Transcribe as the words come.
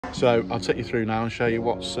So I'll take you through now and show you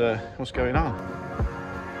what's going on.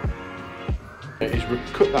 Is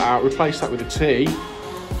cut that out, replace that with a T,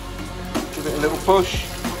 give it a little push,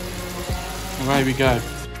 and away we go.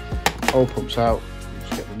 Oil pump's out.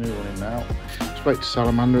 Let's get the new one in now. Spoke to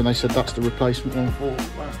Salamander and they said that's the replacement one for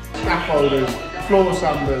scaffolders, floor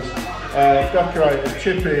sanders, decorators,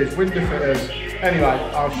 chippies, window fitters. Anyway,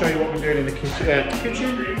 I'll show you what we're doing in the kitchen.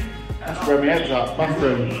 That's where my head's at,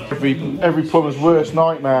 bathroom. Every plumber's worst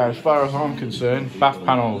nightmare as far as I'm concerned, bath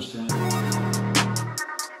panels.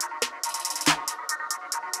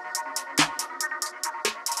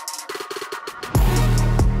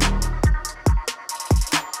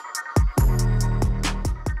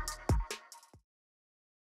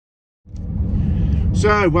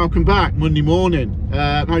 So, welcome back, Monday morning.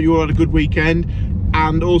 Hope you all had a good weekend.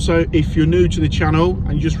 And also, if you're new to the channel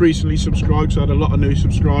and you just recently subscribed, so I had a lot of new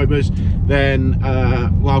subscribers, then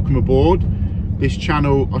welcome aboard. This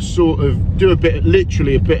channel, I sort of do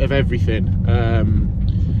literally a bit of everything.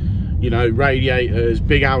 You know, radiators,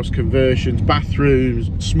 big house conversions, bathrooms,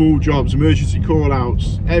 small jobs, emergency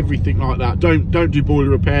call-outs, everything like that. Don't do boiler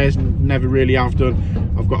repairs, and never really have done.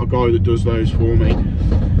 I've got a guy that does those for me.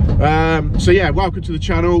 So yeah, welcome to the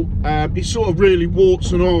channel. It's sort of really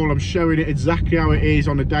warts and all. I'm showing it exactly how it is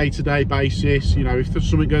on a day-to-day basis. You know, if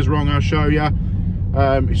something goes wrong, I'll show you.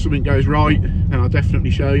 If something goes right, then I'll definitely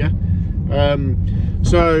show you.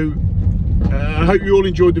 I hope you all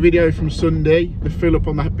enjoyed the video from Sunday, the fill up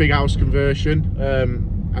on that big house conversion.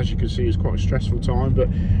 As you can see, it's quite a stressful time, but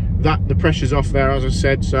the pressure's off there, as I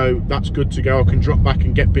said, so that's good to go. I can drop back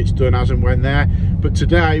and get bits done as and when there. But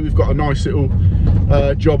today we've got a nice little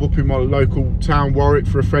job up in my local town, Warwick,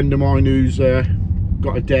 for a friend of mine who's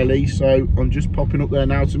got a deli. So I'm just popping up there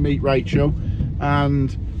now to meet Rachel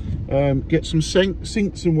and get some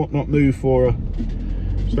sinks and whatnot moved for her.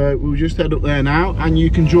 So we'll just head up there now and you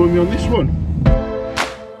can join me on this one.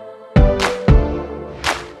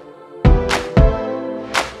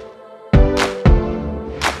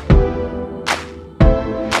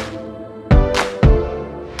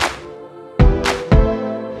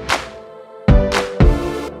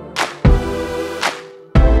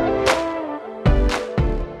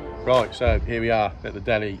 Right, so here we are at the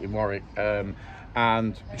deli in Warwick,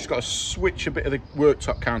 and just got to switch a bit of the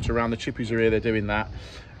worktop counter around. The chippies are here, they're doing that,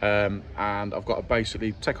 and I've got to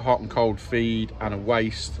basically take a hot and cold feed and a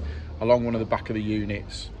waste along one of the back of the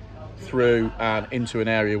units through and into an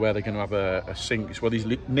area where they're going to have a sink. Well, these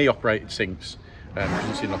knee-operated sinks,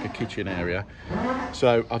 it's in like a kitchen area.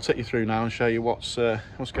 So I'll take you through now and show you what's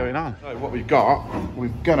going on. So what we're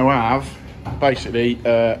going to have basically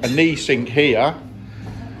a knee sink here.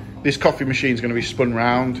 This coffee machine's going to be spun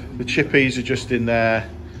round. The chippies are just in there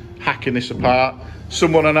hacking this apart.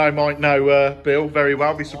 Someone I know might know Bill very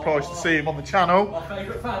well. Be surprised to see him on the channel. My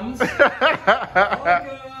favourite fans.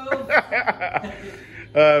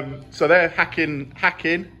 So they're hacking.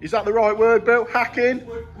 Is that the right word, Bill? Hacking?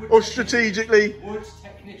 Wood or strategically? Wood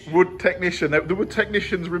technician. Wood technician. The wood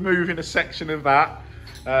technician's removing a section of that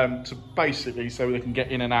to basically so they can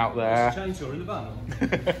get in and out there. Chainsaw in the van.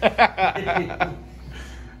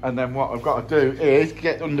 And then what I've got to do is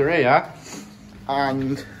get under here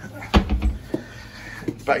and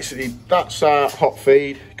basically that's hot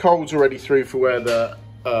feed. Cold's already through for where the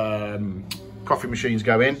coffee machines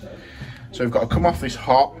go in. So we've got to come off this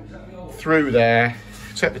hot through there,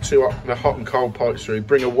 take the hot and cold pipes through,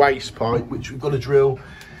 bring a waste pipe, which we've got to drill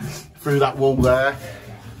through that wall there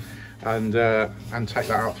and take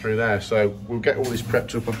that out through there. So we'll get all this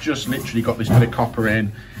prepped up. I've just literally got this bit of copper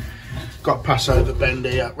in. Got pass over bend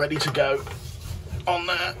here, ready to go on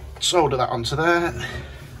there. Solder that onto there.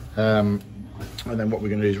 And then what we're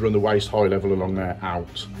going to do is run the waste high level along there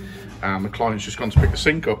out. And the client's just gone to pick the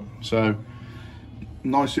sink up. So,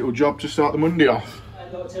 nice little job to start the Monday off.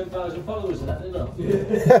 I've got 10,000 followers in that, didn't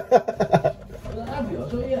I? Have you?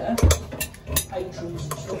 So yeah. Patrons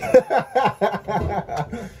and stuff.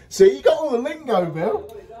 See, you got all the lingo,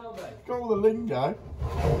 Bill. Got all the lingo.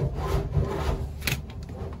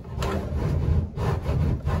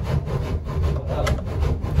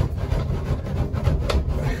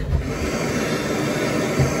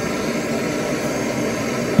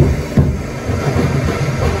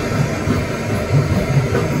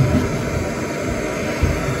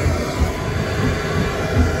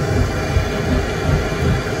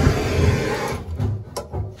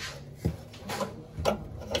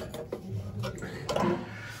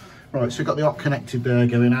 Right, so we've got the hot connected there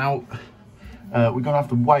going out. We're going to have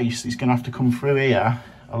the waste, it's going to have to come through here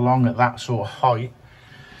along at that sort of height.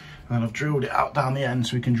 And then I've drilled it out down the end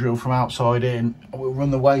so we can drill from outside in. And we'll run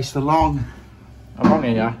the waste along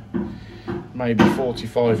here maybe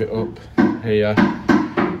 45 it up here,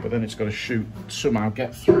 but then it's got to shoot, somehow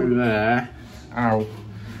get through there, out,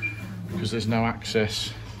 because there's no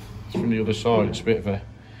access from the other side. It's a bit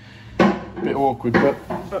awkward, but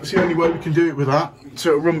that's the only way we can do it with that. So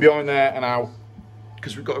it'll run behind there and out,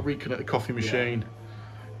 because we've got to reconnect the coffee machine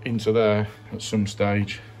into there at some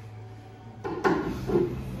stage.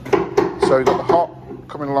 So we've got the hot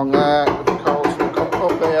coming along there, with the cold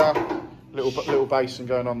up there, little basin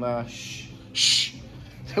going on there. Shh.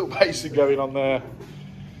 Little basin going on there.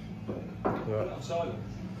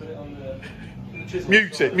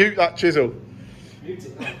 Mute that chisel.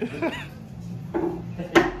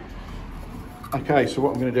 Okay, so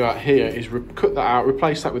what I'm going to do out here is cut that out,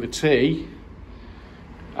 replace that with a T,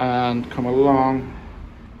 and come along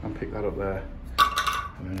and pick that up there,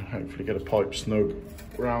 and then hopefully get a pipe snug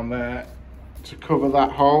around there to cover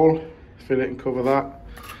that hole, fill it and cover that,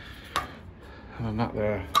 and then that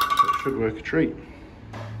there, so it should work a treat.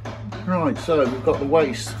 Right, so we've got the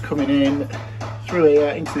waste coming in through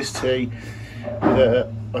here into this T with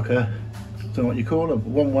a, like a, I don't know what you call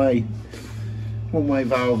them, one-way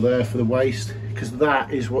valve there for the waste, because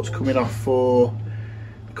that is what's coming off for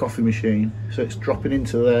the coffee machine. So it's dropping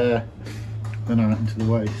into there and out into the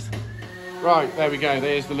waste. Right, there we go.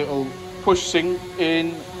 There's the little push sink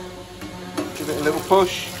in. Give it a little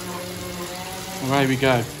push. And there we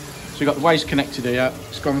go. So you've got the waste connected here.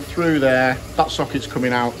 It's gone through there. That socket's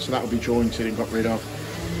coming out, so that'll be jointed and got rid of.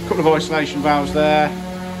 A couple of isolation valves there.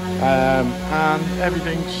 And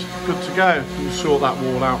everything's good to go. We'll sort that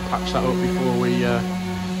wall out, patch that up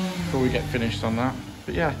before we get finished on that.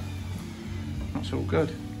 But yeah, that's all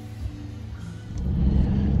good.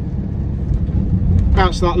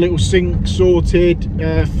 That's that little sink sorted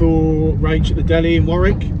for range at the Deli in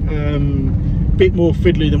Warwick. Bit more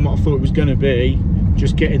fiddly than what I thought it was going to be,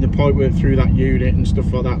 just getting the pipework through that unit and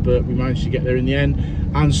stuff like that, but we managed to get there in the end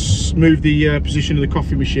and move the position of the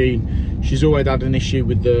coffee machine. She's always had an issue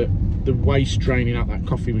with the waste draining out that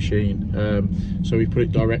coffee machine, so we put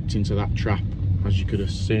it direct into that trap, as you could have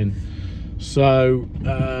seen. So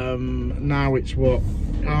now it's what,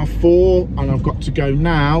 R4, and I've got to go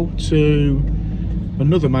now to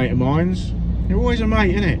another mate of mine's. You're always a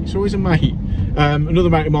mate, isn't it? It's always a mate. Another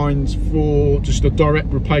mate of mine's for just a direct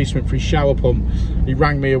replacement for his shower pump. He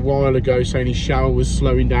rang me a while ago saying his shower was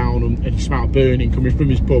slowing down and he smelled burning coming from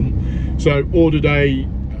his pump. So ordered a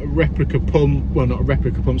replica pump, well, not a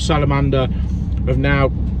replica pump, Salamander have now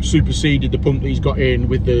superseded the pump that he's got in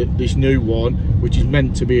with this new one, which is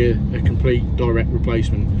meant to be a complete direct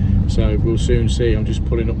replacement. So we'll soon see. I'm just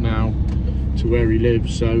pulling up now to where he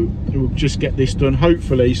lives, so we'll just get this done.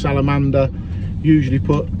 Hopefully Salamander usually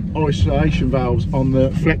put isolation valves on the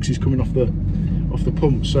flexes coming off the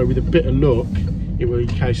pump, so with a bit of luck it will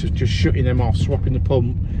be a case of just shutting them off, swapping the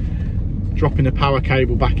pump, dropping the power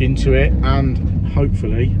cable back into it, and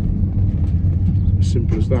hopefully as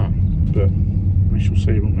simple as that. But we shall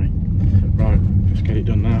see, won't we? Right, let's get it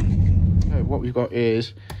done now. So what we've got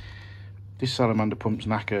is this Salamander pump's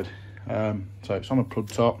knackered, so it's on a plug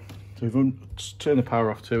top. So we've turned the power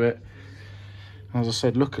off to it. As I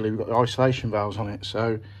said, luckily we've got the isolation valves on it,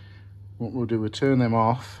 so what we'll do, we'll turn them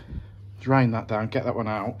off, drain that down, get that one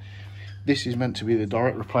out. This is meant to be the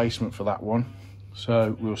direct replacement for that one,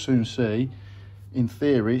 so we'll soon see. In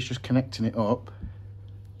theory, it's just connecting it up,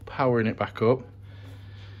 powering it back up,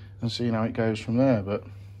 and seeing how it goes from there, but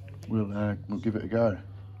we'll give it a go.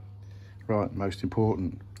 Right, most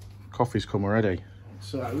important, coffee's come already.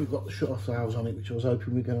 So we've got the shut-off valves on it, which I was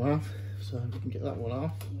hoping we were going to have. So we can get that one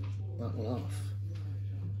off, that one off,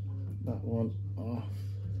 that one off.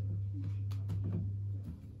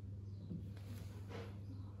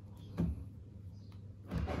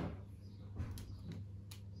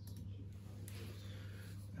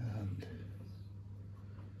 And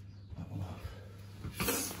that one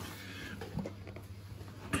off.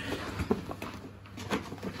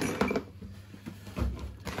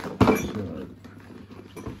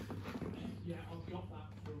 Yeah, I've got that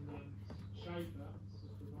from Shaver, the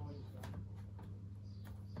provider stuff.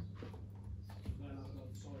 Then I've got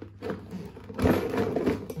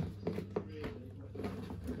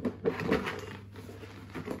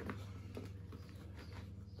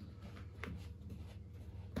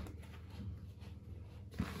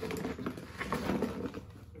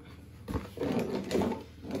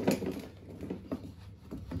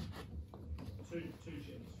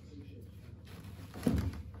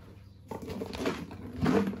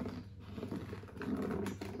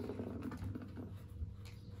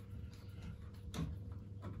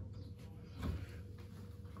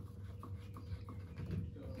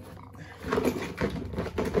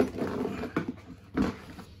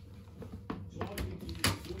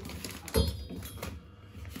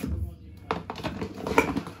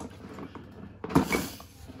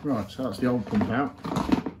Right, so that's the old pump out.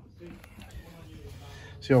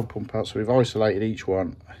 It's the old pump out, so we've isolated each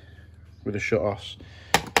one with the shut-offs.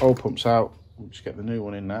 Old pump's out, we'll just get the new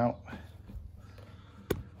one in now.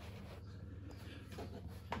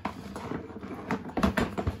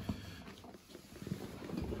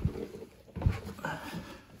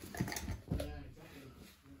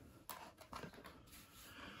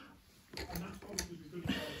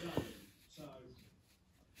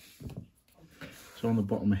 So on the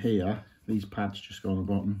bottom here, these pads just go on the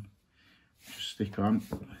bottom, just stick on.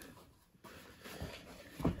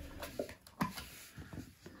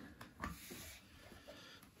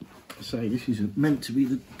 So this is meant to be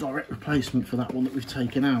the direct replacement for that one that we've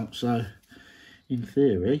taken out, so in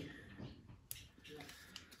theory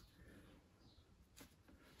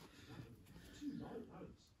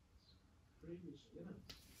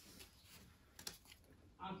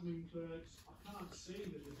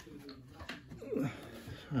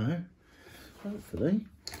so hopefully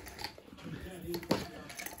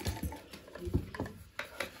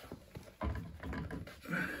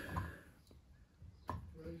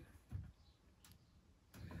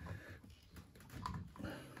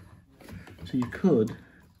so you could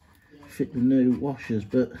fit the new washers,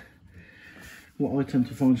 but what I tend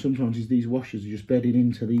to find sometimes is these washers are just bedded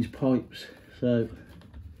into these pipes. So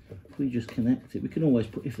if we just connect it, we can always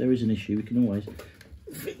put, if there is an issue, we can always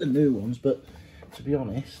fit the new ones, but to be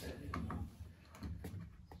honest,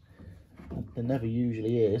 there never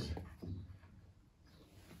usually is.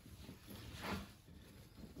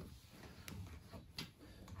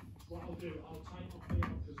 What I'll do, I'll take my PI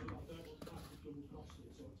out because I don't want to have to double cost it.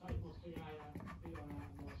 So I'll take my PI out and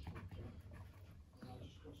my structure, and I'll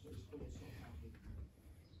just cost it as full as something.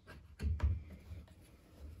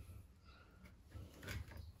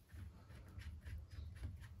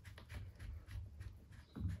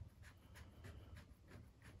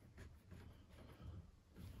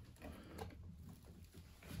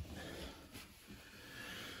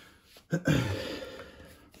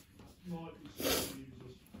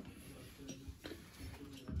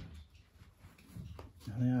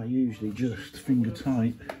 They are usually just finger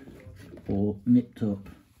tight or nipped up,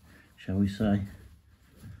 shall we say.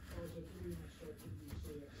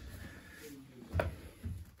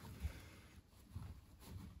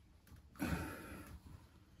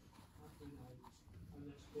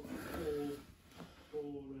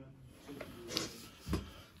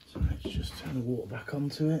 So let's just turn the water back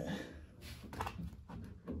onto it.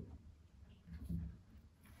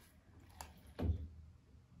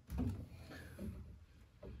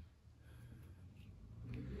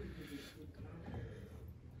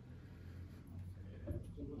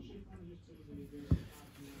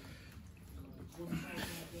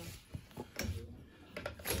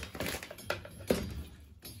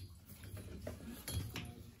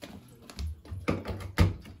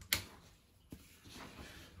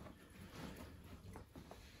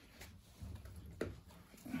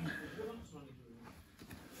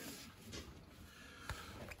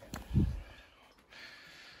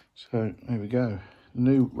 So there we go,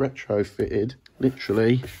 new retrofitted,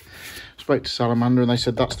 literally. Spoke to Salamander and they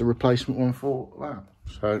said that's the replacement one for that.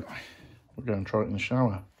 So we'll go and try it in the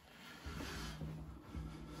shower.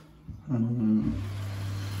 There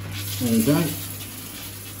we go.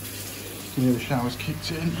 The shower's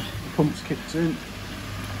kicked in, pump's kicked in.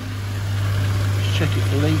 Just check it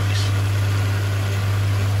for leaks.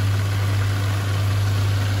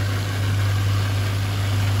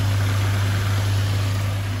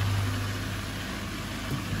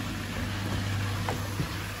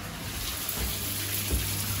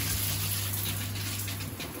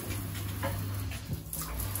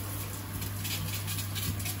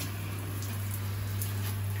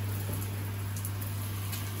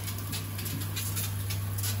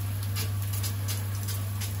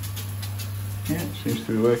 Yeah, seems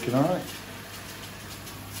to be working all right.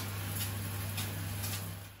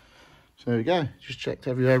 So there we go, just checked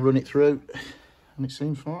everywhere, run it through, and it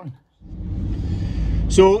seems fine.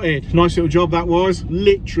 Sorted, nice little job that was.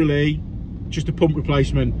 Literally just a pump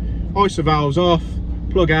replacement. ISO valves off,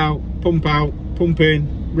 plug out, pump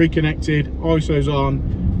in, reconnected, ISO's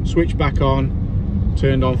on, switch back on,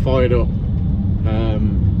 turned on, fired up.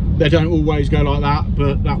 They don't always go like that,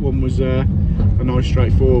 but that one was a nice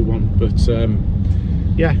straightforward one. But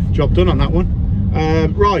yeah, job done on that one.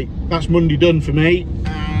 Right, that's Monday done for me,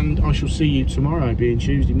 and I shall see you tomorrow, being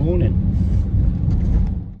Tuesday morning.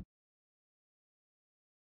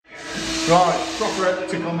 Right, proper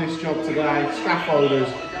epic on this job today.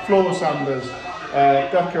 Scaffolders, floor sanders,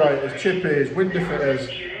 decorators, chippies, window fitters.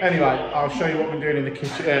 Anyway, I'll show you what we're doing in the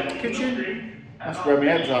kitchen. Kitchen? That's where my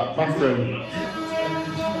head's at, bathroom.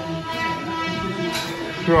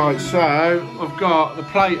 Right, so I've got the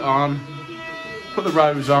plate on, put the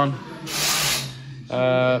rose on,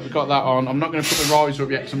 we've got that on. I'm not going to put the riser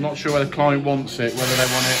up yet because I'm not sure where the client wants it, whether they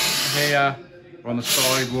want it here or on the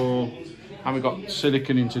side wall. And we've got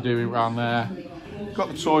silicon to do around there. Got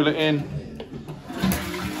the toilet in.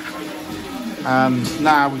 And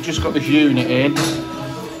now we've just got this unit in,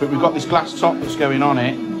 but we've got this glass top that's going on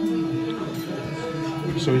it.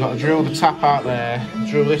 So we've got to drill the tap out there,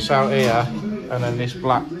 drill this out here, and then this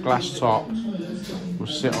black glass top will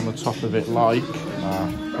sit on the top of it like,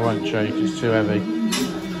 I won't show you because it's too heavy.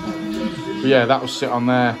 But yeah, that will sit on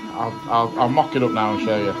there. I'll mock it up now and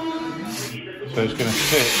show you. So it's going to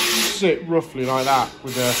sit roughly like that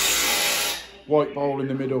with a white bowl in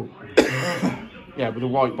the middle. Yeah, with a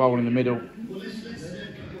white bowl in the middle.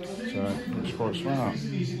 So it's quite smart.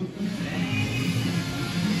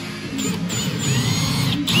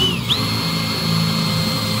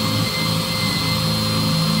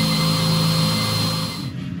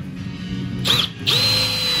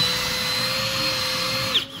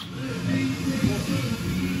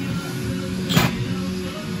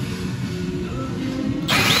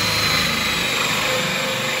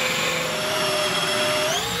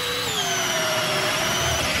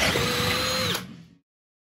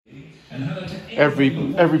 Every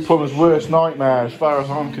plumber's worst nightmare, as far as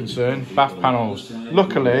I'm concerned, bath panels.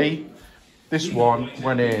 Luckily, this one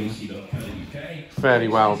went in fairly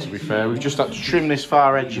well, to be fair. We've just had to trim this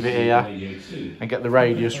far edge of it here and get the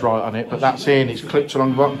radius right on it, but that's in. It's clipped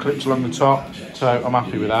along the bottom, clipped along the top, so I'm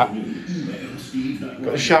happy with that.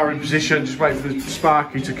 Got the shower in position, just wait for the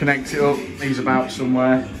Sparky to connect it up. He's about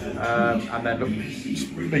somewhere, and then look,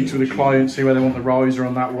 speak to the client, see where they want the riser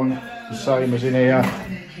on that one, the same as in here.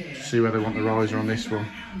 See where they want the riser on this one.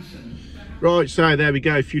 Right, so there we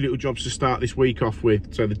go, a few little jobs to start this week off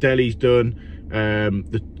with. So the Deli's done,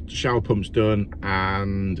 the shower pump's done,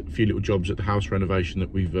 and a few little jobs at the house renovation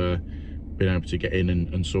that we've been able to get in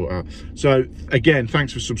and sort out. So again,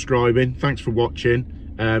 thanks for subscribing, thanks for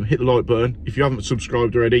watching. Hit the like button. If you haven't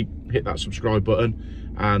subscribed already, hit that subscribe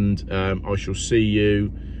button, and I shall see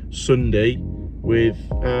you Sunday with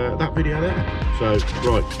that video there. So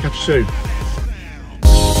right, catch you soon.